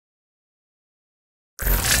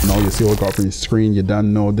Now you see what got for your screen, you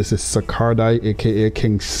don't know this is Sarkodie, aka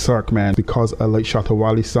King Sark, man. Because I like Shatta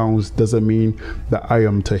Wale sounds doesn't mean that I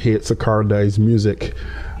am to hate Sarkodie's music.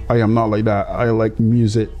 I am not like that. I like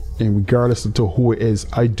music, and regardless of who it is,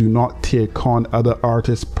 I do not take on other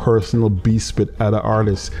artists' personal beefs with other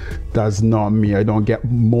artists. That's not me. I don't get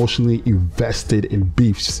emotionally invested in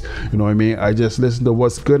beefs. You know what I mean? I just listen to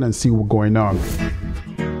what's good and see what's going on.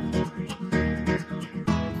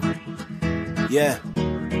 Yeah.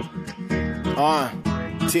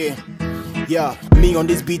 Yeah. Me on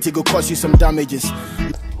this beat, it go cause you some damages.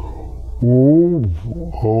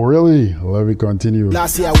 Oh, really? Let me continue.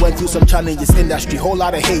 Last year I went through some challenges, industry, whole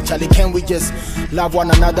lot of hate, Charlie. Can we just love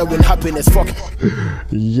one another with happiness? Fuck.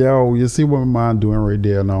 Yo, you see what my man doing right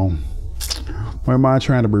there now? My man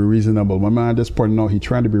trying to be reasonable. My man just pointing out he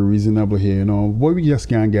trying to be reasonable here, you know. What we just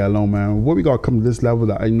can't get along, man. What we gotta come to this level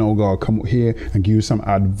that I know gotta come here and give you some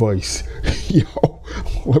advice. Yo,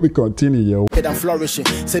 let me continue, yo. I'm flourishing.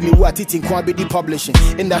 Send me what it in quantity publishing.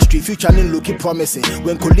 Industry, future and looking promising.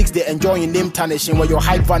 When colleagues they enjoying name tarnishing, when your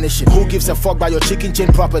hype vanishing. Who gives a fuck about your chicken chain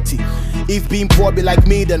property? If being poor be like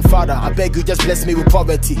me, then father, I beg you just bless me with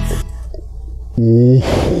poverty.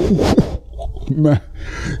 Oh, man,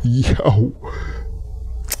 yo.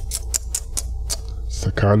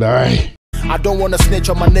 Sarkodie. I don't wanna snitch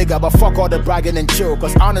on my nigga, but fuck all the bragging and chill.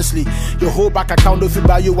 Cause honestly, your whole back account if you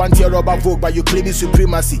buy you 1 tier rubber Vogue, but you claiming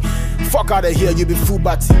supremacy. Fuck out of here, you be full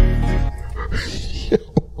batty.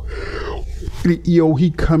 Yo,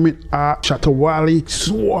 he coming at Shatta Wale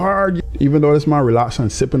so hard. Even though this man relaxing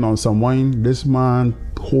and sipping on some wine, this man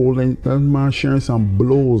sharing some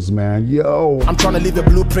blows, man. Yo, I'm trying to leave a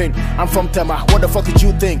blueprint. I'm from Tema. What the fuck did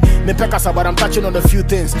you think? Me pekasa, but I'm touching on a few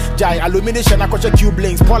things. Jai illumination, I got your cube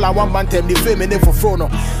links. Paul, I want man tem the fame in for phone.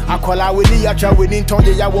 I call out with the yacha winning tongue.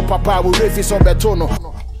 Ya wo papa will refuse on betono.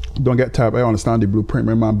 Don't get tired. I understand the blueprint.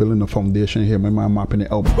 My man building the foundation here. My man mapping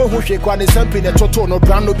it out. When who shake one is helping the toto, no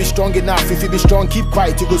brand no be strong enough. If you be strong, keep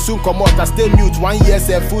quiet. You go soon come out. I stay mute. 1 year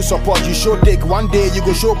say full support. You show take 1 day. You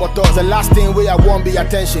go show but the last thing where I want be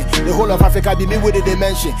attention. The whole of Africa be me with the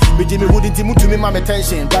dimension. Me Jimmy wouldn't to me my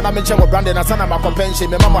attention. But I mention my branding and son my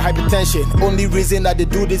compensation. My mama hypertension. Only reason that they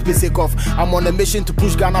do this be sick of. I'm on a mission to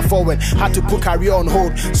push Ghana forward. Had to put career on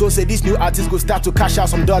hold. So say this new artist go start to cash out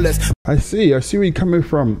some dollars. I see where he's coming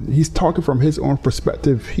from. He's talking from his own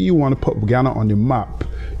perspective. He want to put Ghana on the map.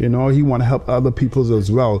 You know, he want to help other peoples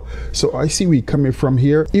as well. So I see where he's coming from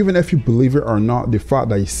here. Even if you believe it or not, the fact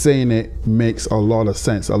that he's saying it makes a lot of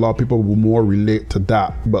sense. A lot of people will more relate to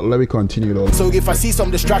that. But let me continue though. So if I see some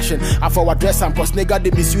distraction, I forward address and cause nigga they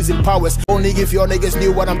misusing powers. Only if your niggas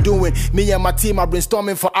knew what I'm doing. Me and my team are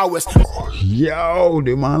brainstorming for hours. Oh, yo,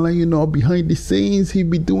 the man, like, you know, behind the scenes, he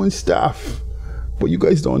be doing stuff. But you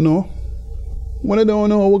guys don't know. When I don't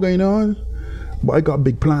know what's going on. But I got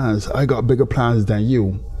big plans. I got bigger plans than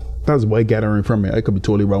you. That's why gathering from me. I could be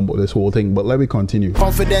totally wrong about this whole thing, but let me continue.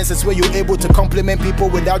 Confidence is where you're able to compliment people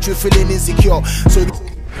without you feeling insecure. So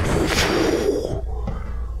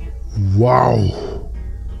wow.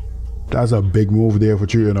 That's a big move there for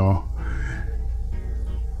you, you know.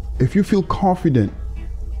 If you feel confident,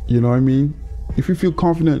 you know what I mean? If you feel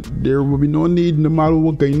confident, there will be no need, no matter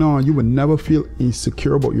what's going on, you will never feel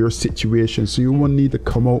insecure about your situation. So you won't need to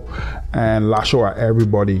come out and lash out at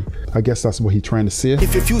everybody. I guess that's what he's trying to say.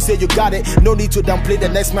 If you say you got it, no need to downplay the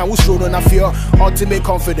next man who's shown enough fear. Ultimate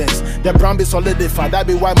confidence, the brand be solidified. That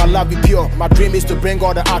be why my love be pure. My dream is to bring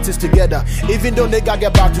all the artists together. Even though nigga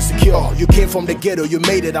get back to secure. You came from the ghetto, you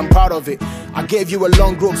made it, I'm proud of it. I gave you a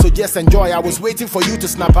long rope, so just enjoy. I was waiting for you to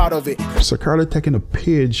snap out of it. Sarkodie taking a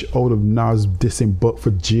page out of Nas dissing but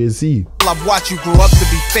for Jay-Z. I've watched you grow up to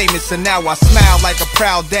be famous, and now I smile like a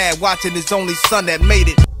proud dad watching his only son that made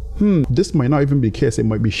it. This might not even be the case. It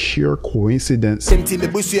might be sheer coincidence. Same team, the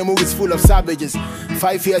Bushia movie is full of savages.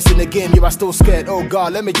 5 years in the game, you are still scared. Oh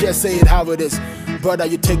God, let me just say it how it is. Brother,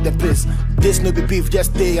 you take the piss. This no be beef,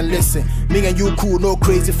 just stay and listen. Me and you cool, no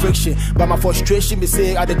crazy friction. But my frustration be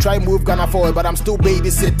saying I dey try move Ghana forward, but I'm still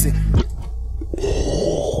babysitting.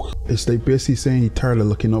 It's like basically saying he's tired of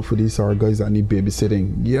looking out for these guys that need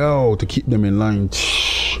babysitting. Yo, to keep them in line.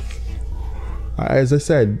 As I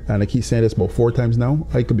said, and I keep saying this about 4 times now,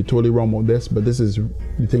 I could be totally wrong about this, but this is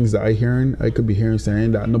the things that I hearing. I could be hearing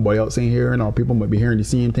saying that nobody else ain't hearing, or people might be hearing the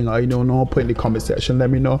same thing. I don't know. Put in the comment section, let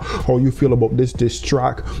me know how you feel about this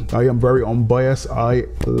track. I am very unbiased. I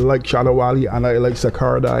like Shatta Wale and I like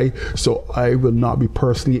Sarkodie, so I will not be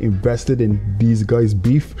personally invested in these guys'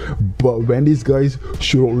 beef. But when these guys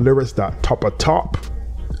shoot out lyrics that top,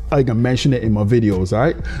 I can mention it in my videos.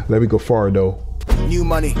 Alright, let me go forward though. New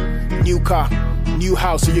money, new car, new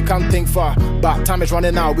house, so you can't think far. But time is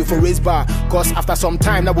running out before raise bar. Cause after some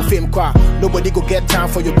time, now we fame qua. Nobody go get time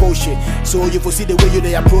for your bullshit. So you will see the way you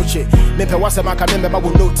they approach it. Maybe once a man can remember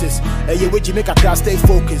will notice. And you way you make a class stay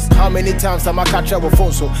focused. How many times am I catch up with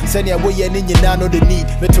phone so? Send your way and you now know the need.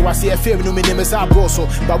 But to I see a film, no minimum is our so.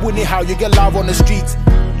 But we need how you get love on the streets.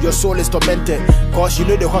 Your soul is tormented, cause you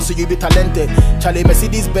know the hustle, you be talented. Charlie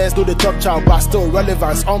Mercedes Benz do the top child, but still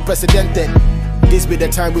relevance, unprecedented. This be the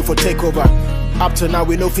time we for take over. Up to now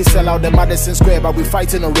we know if we sell out the Madison Square, but we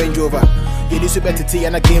fighting on Range Rover. You need to better tea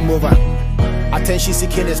and a game over. Attention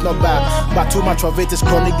seeking is not bad, but too much of it is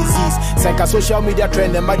chronic disease. Senka social media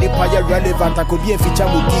trend and mighty power relevant and could be a feature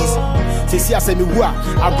with these. See, I say me who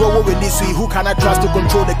I grow with this way. Who can I trust to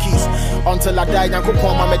control the keys? Until I die, I could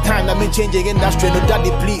call my time. I'm changing industry, no daddy,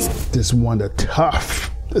 please. This one that tough.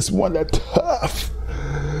 This one that tough.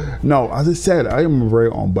 No, as I said, I am a very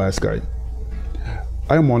unbiased guy.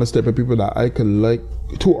 I am one of the type of people that I could like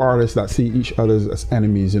two artists that see each other as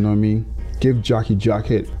enemies, you know what I mean? Give Jackie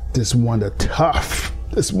Jacket. This one that tough.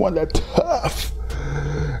 This one that tough.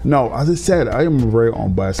 No, as I said, I am a very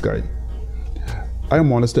unbiased guy. I am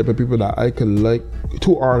one of the type of people that I could like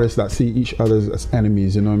two artists that see each other as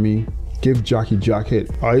enemies, you know what I mean? Give Jackie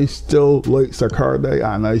Jacket. I still like Sarkodie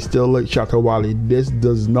and I still like Shatta Wale. This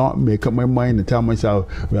does not make up my mind to tell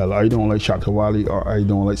myself, well, I don't like Shatta Wale or I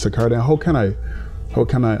don't like Sarkodie. How can I? How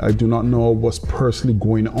can I? I do not know what's personally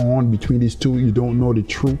going on between these two. You don't know the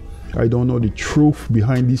truth. I don't know the truth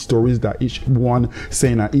behind these stories that each one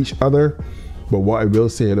saying at each other. But what I will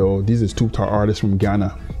say though, these is two top artists from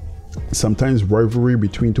Ghana. Sometimes rivalry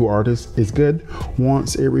between two artists is good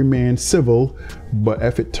once it remains civil, but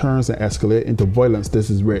if it turns and escalates into violence, this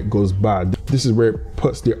is where it goes bad. This is where it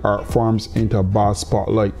puts the art forms into a bad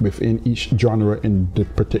spotlight within each genre in the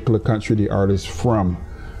particular country the artist is from.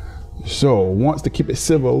 So once they keep it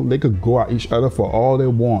civil, they could go at each other for all they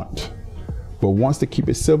want. But once they keep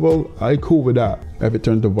it civil, I cool with that. If it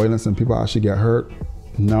turns to violence and people actually get hurt,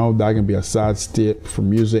 now that can be a sad state for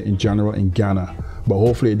music in general in Ghana. But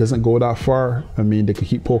hopefully it doesn't go that far. I mean, they can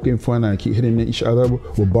keep poking fun and keep hitting each other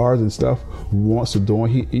with bars and stuff. Once they don't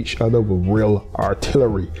hit each other with real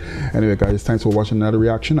artillery. Anyway guys, thanks for watching another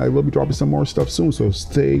reaction. I will be dropping some more stuff soon, so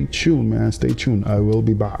stay tuned, man. Stay tuned. I will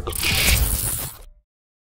be back.